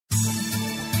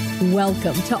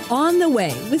Welcome to On the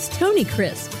Way with Tony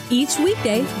Crisp. Each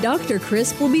weekday, Dr.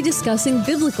 Crisp will be discussing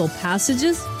biblical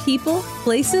passages, people,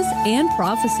 places, and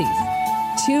prophecies.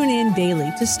 Tune in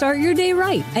daily to start your day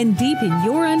right and deepen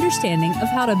your understanding of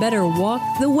how to better walk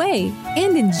the way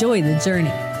and enjoy the journey.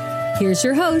 Here's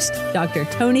your host, Dr.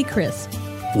 Tony Crisp.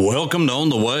 Welcome to On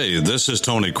the Way. This is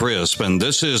Tony Crisp, and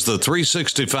this is the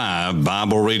 365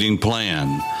 Bible Reading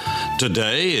Plan.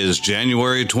 Today is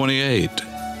January 28,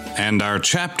 and our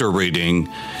chapter reading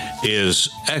is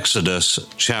Exodus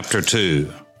chapter 2.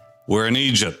 We're in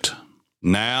Egypt.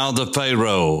 Now the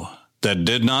Pharaoh that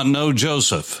did not know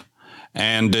Joseph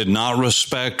and did not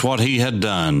respect what he had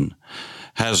done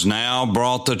has now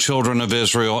brought the children of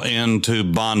Israel into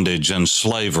bondage and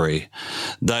slavery.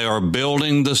 They are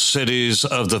building the cities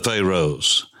of the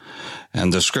Pharaohs.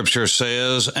 And the scripture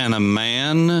says, and a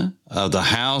man of the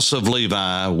house of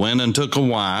Levi went and took a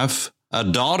wife, a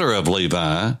daughter of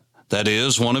Levi, that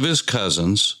is, one of his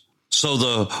cousins. So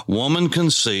the woman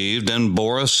conceived and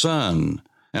bore a son.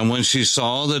 And when she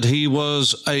saw that he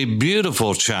was a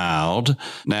beautiful child,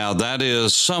 now that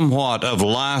is somewhat of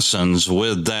license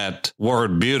with that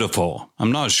word beautiful.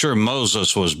 I'm not sure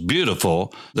Moses was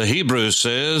beautiful. The Hebrew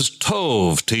says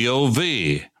tov,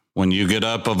 T-O-V. When you get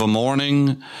up of a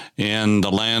morning in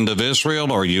the land of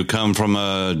Israel, or you come from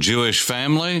a Jewish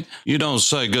family, you don't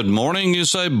say good morning, you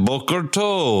say Boker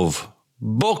Tov.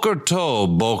 Boker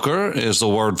Tov. Boker is the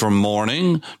word for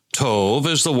morning. Tov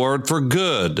is the word for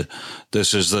good.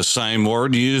 This is the same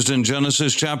word used in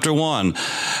Genesis chapter 1.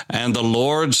 And the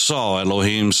Lord saw,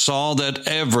 Elohim saw that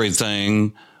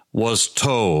everything was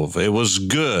tov. It was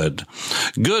good.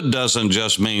 Good doesn't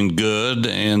just mean good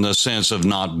in the sense of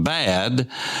not bad,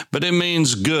 but it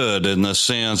means good in the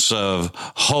sense of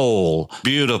whole,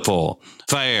 beautiful,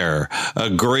 fair,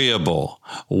 agreeable,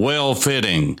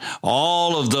 well-fitting.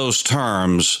 All of those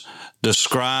terms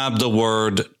describe the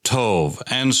word tov.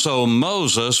 And so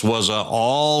Moses was an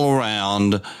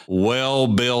all-around,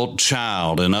 well-built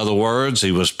child. In other words,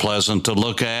 he was pleasant to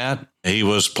look at. He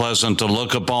was pleasant to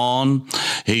look upon.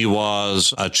 He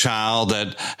was a child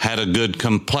that had a good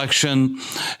complexion.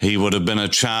 He would have been a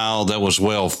child that was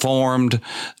well-formed.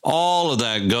 All of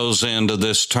that goes into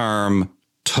this term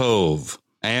tov.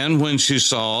 And when she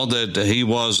saw that he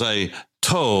was a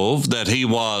tov, that he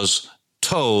was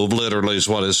tov, literally is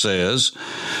what it says,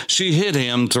 she hid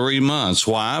him 3 months.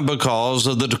 Why? Because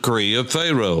of the decree of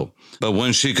Pharaoh. But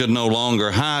when she could no longer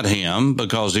hide him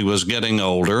because he was getting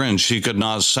older and she could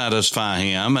not satisfy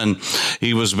him and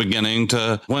he was beginning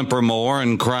to whimper more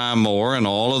and cry more and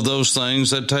all of those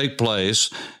things that take place,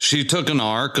 she took an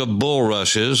ark of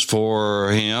bulrushes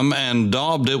for him and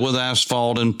daubed it with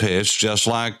asphalt and pitch, just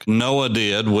like Noah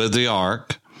did with the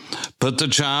ark. Put the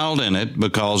child in it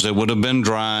because it would have been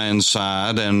dry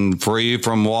inside and free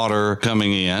from water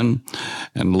coming in,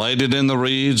 and laid it in the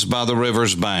reeds by the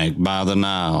river's bank, by the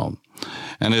Nile.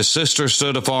 And his sister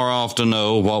stood afar off to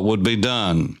know what would be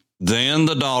done. Then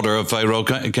the daughter of Pharaoh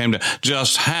came down,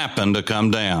 just happened to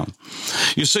come down.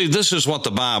 You see, this is what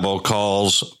the Bible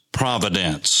calls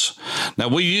providence. Now,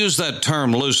 we use that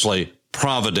term loosely,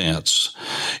 providence.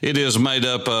 It is made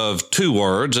up of two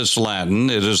words. It's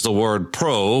Latin. It is the word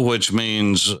pro, which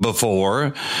means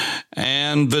before,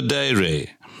 and videre,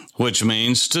 which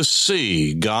means to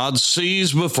see. God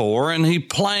sees before and he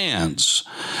plans.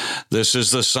 This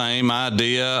is the same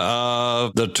idea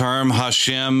of the term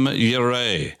Hashem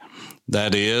Yireh.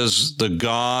 That is, the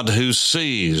God who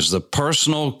sees, the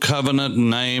personal covenant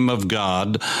name of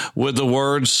God with the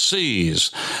word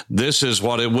sees. This is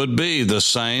what it would be, the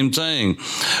same thing.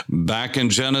 Back in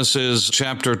Genesis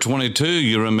chapter 22,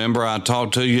 you remember I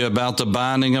talked to you about the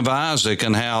binding of Isaac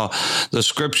and how the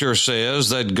scripture says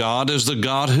that God is the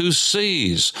God who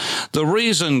sees. The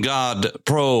reason God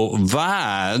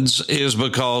provides is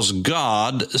because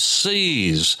God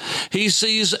sees. He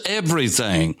sees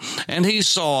everything, and he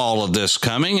saw all of this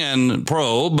coming and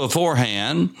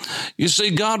beforehand. You see,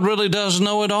 God really does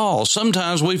know it all.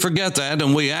 Sometimes we forget that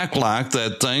and we act like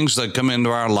that things that come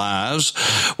into our lives,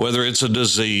 whether it's a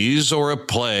disease or a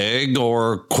plague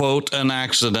or, quote, an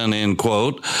accident, end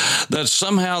quote, that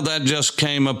somehow that just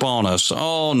came upon us.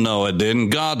 Oh, no, it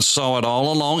didn't. God saw it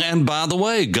all along. And by the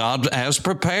way, God has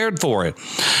prepared for it.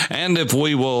 And if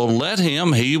we will let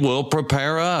him, he will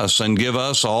prepare us and give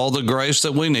us all the grace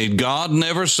that we need. God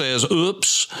never says,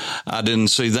 oops, I didn't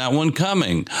see that one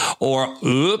coming. Or,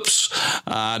 oops,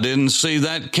 I didn't see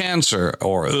that cancer.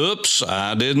 Or, oops,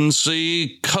 I didn't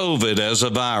see COVID as a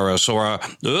virus. Or,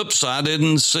 oops, I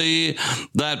didn't see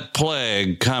that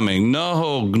plague coming.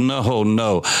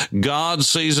 No. God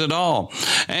sees it all.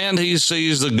 And he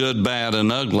sees the good, bad,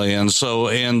 and ugly. And so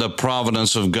in the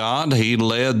providence of God, he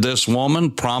led this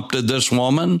woman, prompted this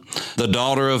woman, the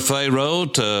daughter of Pharaoh,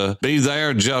 to be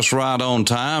there just right on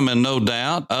time. And no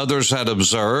doubt others had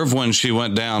observed when she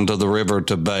went down to the river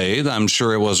to bathe. I'm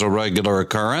sure it was a regular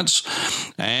occurrence.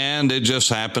 And it just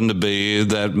happened to be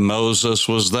that Moses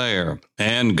was there.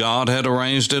 And God had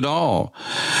arranged it all.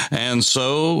 And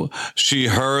so she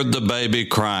heard the baby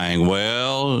crying.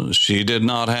 Well, she did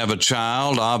not have a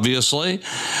child, obviously,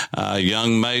 a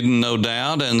young maiden, no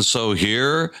doubt. And so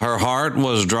here her heart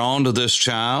was drawn to this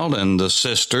child, and the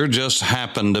sister just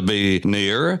happened to be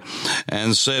near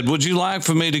and said, would you like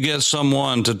for me to get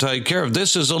someone to take care of?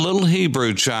 This is a little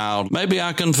Hebrew child. Maybe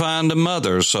I can find a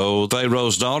mother. So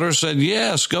Pharaoh's daughter said,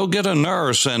 yes, go get a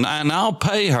nurse and I'll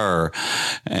pay her.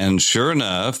 And sure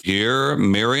enough, here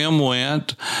Miriam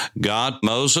went, got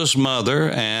Moses' mother,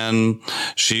 and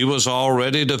she was all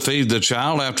ready to feed the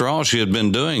child. After all, she had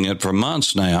been doing it for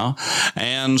months now.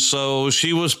 And so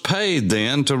she was paid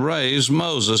then to raise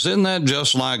Moses. Isn't that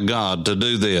just like God to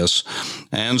do this?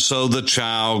 And so the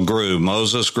child grew.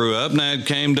 Moses grew up. Now it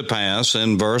came to pass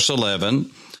in verse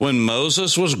 11, when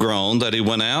Moses was grown, that he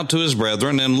went out to his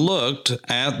brethren and looked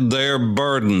at their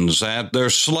burdens, at their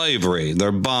slavery,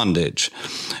 their bondage.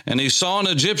 And he saw an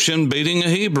Egyptian beating a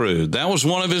Hebrew. That was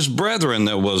one of his brethren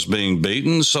that was being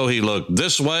beaten. So he looked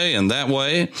this way and that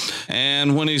way.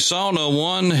 And when he saw no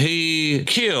one, he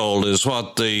killed, is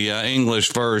what the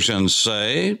English versions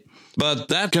say. But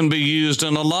that can be used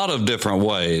in a lot of different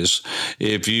ways.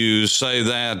 If you say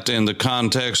that in the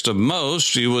context of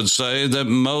most, you would say that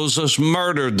Moses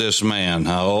murdered this man.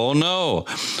 Oh,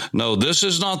 no, this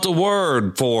is not the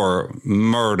word for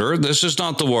murder. This is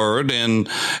not the word in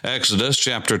Exodus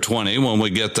chapter 20. When we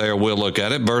get there, we'll look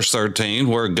at it. Verse 13,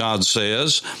 where God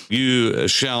says, you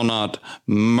shall not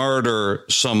murder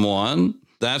someone.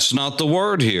 That's not the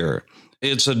word here.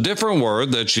 It's a different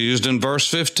word that's used in verse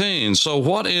 15. So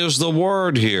what is the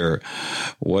word here?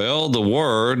 Well, the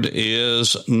word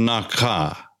is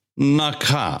nakah.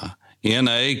 Nakah.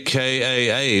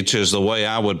 Nakah is the way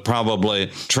I would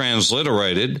probably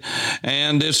transliterate it.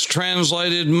 And it's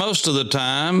translated most of the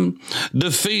time,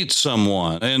 defeat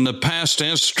someone. In the past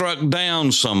tense, struck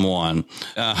down someone.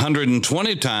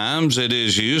 120 times it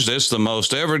is used. It's the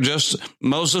most ever. Just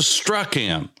Moses struck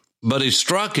him. But he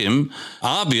struck him,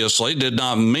 obviously did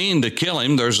not mean to kill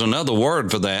him. There's another word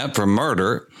for that, for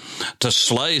murder, to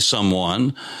slay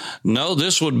someone. No,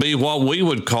 this would be what we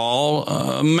would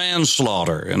call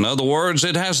manslaughter. In other words,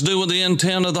 it has to do with the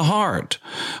intent of the heart.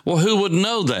 Well, who would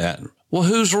know that? Well,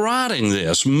 who's writing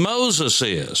this? Moses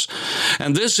is.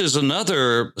 And this is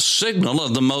another signal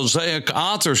of the Mosaic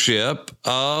authorship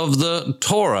of the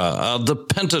Torah, of the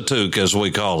Pentateuch, as we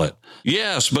call it.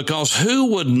 Yes, because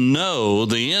who would know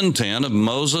the intent of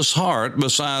Moses' heart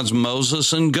besides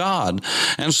Moses and God?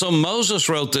 And so Moses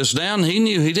wrote this down. He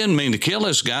knew he didn't mean to kill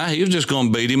this guy. He was just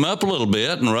going to beat him up a little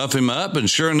bit and rough him up. And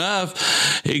sure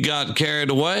enough, he got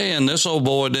carried away, and this old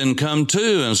boy didn't come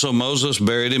to. And so Moses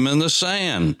buried him in the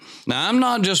sand. Now, I'm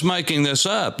not just making this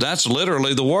up. That's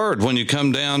literally the word. When you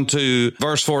come down to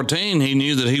verse 14, he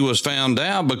knew that he was found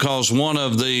out because one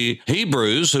of the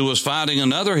Hebrews who was fighting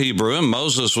another Hebrew, and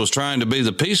Moses was trying to be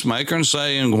the peacemaker and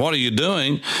saying, what are you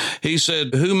doing? He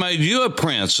said, who made you a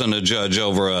prince and a judge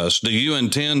over us? Do you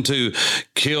intend to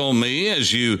kill me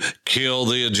as you kill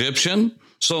the Egyptian?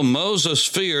 So Moses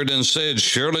feared and said,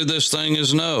 surely this thing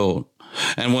is known.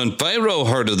 And when Pharaoh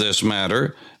heard of this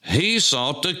matter, he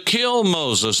sought to kill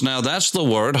Moses. Now that's the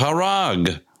word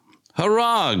harag.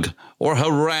 Harag, or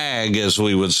harag, as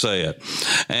we would say it.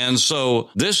 And so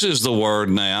this is the word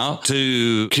now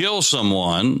to kill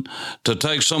someone, to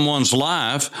take someone's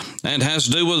life, and has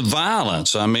to do with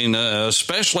violence. I mean,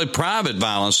 especially private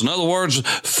violence. In other words,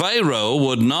 Pharaoh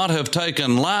would not have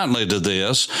taken lightly to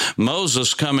this,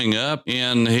 Moses coming up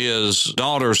in his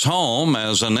daughter's home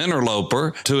as an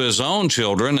interloper to his own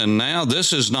children, and now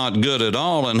this is not good at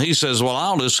all. And he says, well,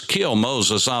 I'll just kill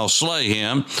Moses. I'll slay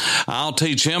him. I'll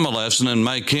teach him a lesson and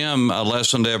make him a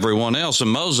lesson to everyone else. And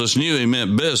Moses knew he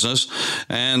meant business,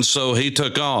 and so he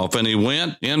took off and he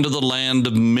went into the land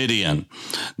of Midian.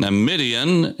 Now,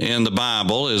 Midian in the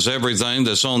Bible is everything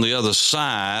that's on the other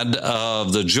side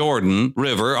of the Jordan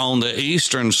River, on the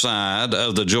eastern side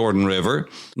of the Jordan River.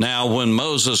 Now, when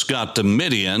Moses got to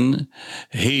Midian,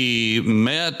 he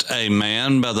met a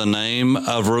man by the name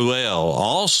of Reuel,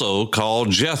 also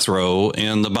called Jethro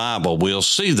in the Bible. We'll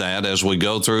see that as we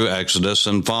go through Exodus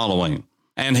and following.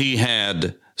 And he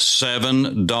had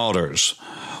 7 daughters.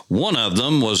 One of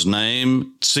them was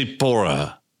named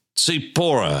Zipporah.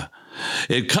 Zipporah.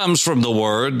 It comes from the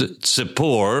word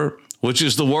Zippor, which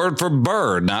is the word for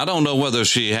bird. Now, I don't know whether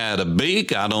she had a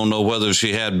beak. I don't know whether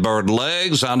she had bird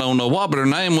legs. I don't know what, but her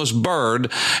name was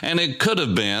Bird. And it could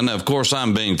have been, of course,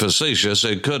 I'm being facetious,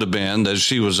 it could have been that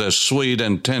she was as sweet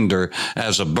and tender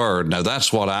as a bird. Now,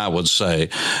 that's what I would say,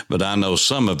 but I know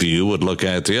some of you would look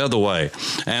at it the other way.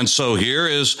 And so here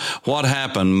is what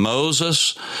happened.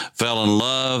 Moses fell in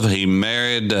love. He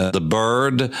married the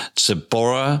bird,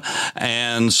 Zipporah.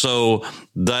 And so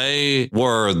they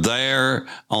were there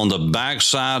on the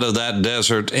backside of that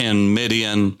desert in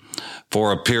Midian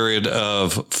for a period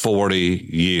of 40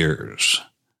 years.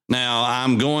 Now,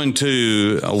 I'm going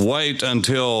to wait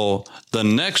until the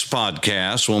next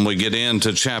podcast when we get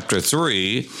into chapter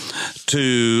 3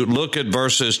 to look at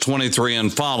verses 23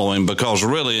 and following, because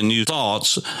really A New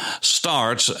Thoughts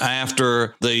starts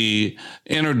after the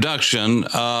introduction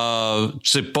of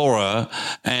Zipporah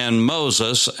and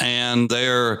Moses and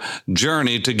their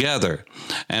journey together.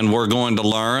 And we're going to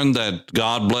learn that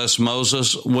God blessed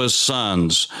Moses with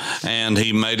sons, and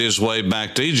he made his way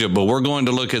back to Egypt. But we're going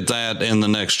to look at that in the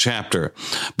next chapter.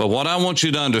 But what I want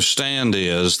you to understand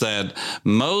is that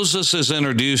Moses is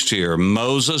introduced here.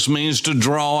 Moses means to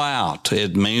draw out.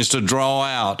 It means to draw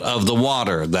out of the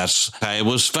water. That's how he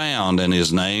was found, and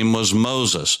his name was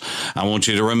Moses. I want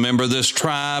you to remember this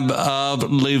tribe of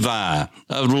Levi,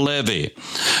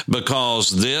 because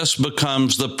this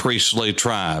becomes the priestly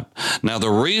tribe. Now,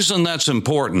 the reason that's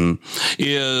important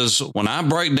is when I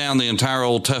break down the entire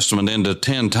Old Testament into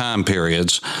 10 time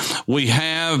periods, we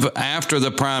have, after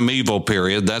the primeval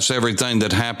period, that's everything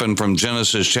that happened from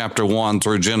Genesis chapter 1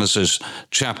 through Genesis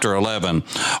chapter 11.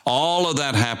 All of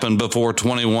that happened before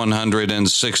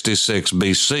 2166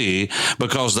 BC,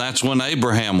 because that's when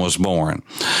Abraham was born.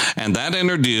 And that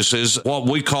introduces what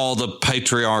we call the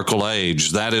patriarchal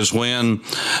age. That is when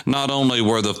not only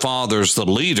were the fathers the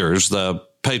leaders, the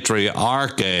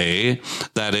patriarche,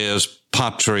 that is,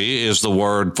 patri is the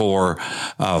word for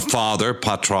father,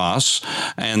 patros,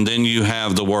 and then you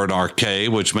have the word arche,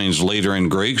 which means leader in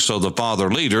Greek, so the father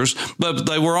leaders, but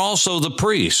they were also the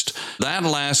priest. That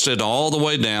lasted all the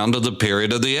way down to the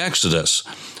period of the Exodus.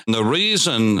 And the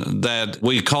reason that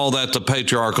we call that the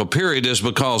patriarchal period is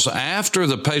because after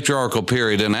the patriarchal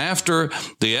period and after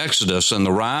the Exodus and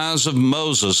the rise of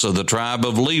Moses of the tribe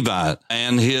of Levi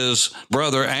and his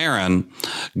brother Aaron,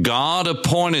 God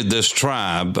appointed this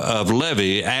tribe of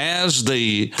Levi as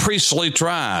the priestly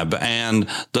tribe, and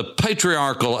the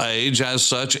patriarchal age as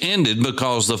such ended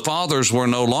because the fathers were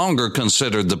no longer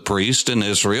considered the priest in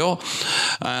Israel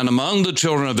and among the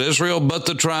children of Israel, but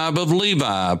the tribe of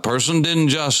Levi. A person didn't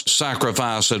just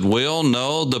sacrifice at will.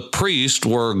 No, the priests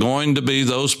were going to be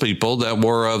those people that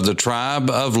were of the tribe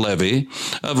of Levi,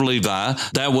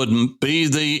 that would be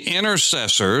the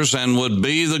intercessors and would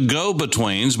be the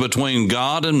go-betweens between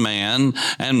God and man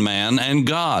and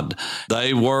God.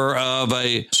 They were of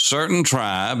a certain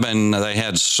tribe and they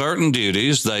had certain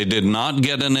duties. They did not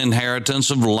get an inheritance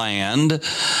of land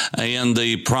in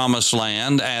the promised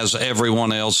land as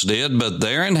everyone else did, but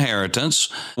their inheritance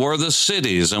were the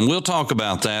cities. And we'll talk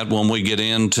about that when we get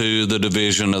into the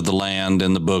division of the land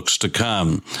in the books to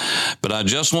come. But I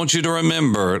just want you to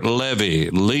remember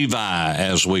Levi,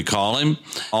 as we call him,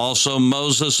 also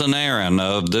Moses and Aaron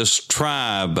of this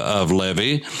tribe of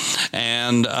Levi,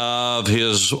 and of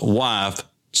his wife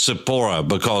Zipporah,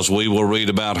 because we will read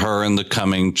about her in the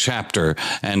coming chapter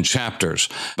and chapters,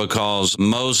 because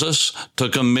Moses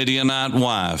took a Midianite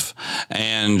wife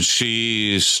and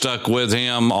she stuck with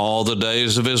him all the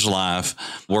days of his life.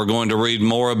 We're going to read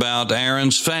more about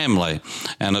Aaron's family,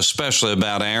 and especially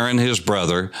about Aaron, his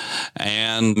brother,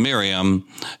 and Miriam,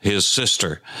 his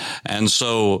sister. And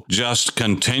so just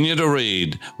continue to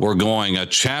read. We're going a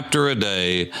chapter a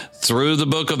day through the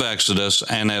book of Exodus,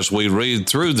 and as we read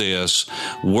through this,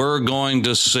 we're going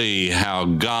to see how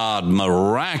God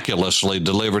miraculously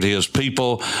delivered his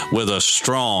people with a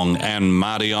strong and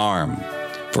mighty arm.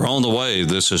 For On the Way,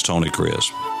 this is Tony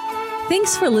Crisp.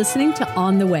 Thanks for listening to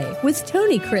On the Way with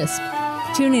Tony Crisp.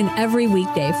 Tune in every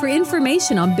weekday for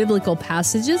information on biblical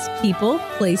passages, people,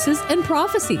 places, and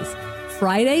prophecies.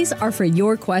 Fridays are for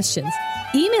your questions.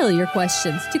 Email your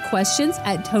questions to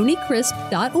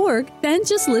questions@tonycrisp.org. Then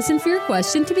just listen for your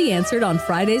question to be answered on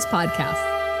Friday's podcast.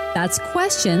 That's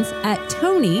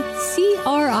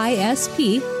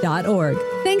questions@tonycrisp.org.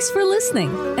 Thanks for listening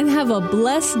and have a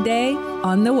blessed day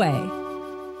on the way.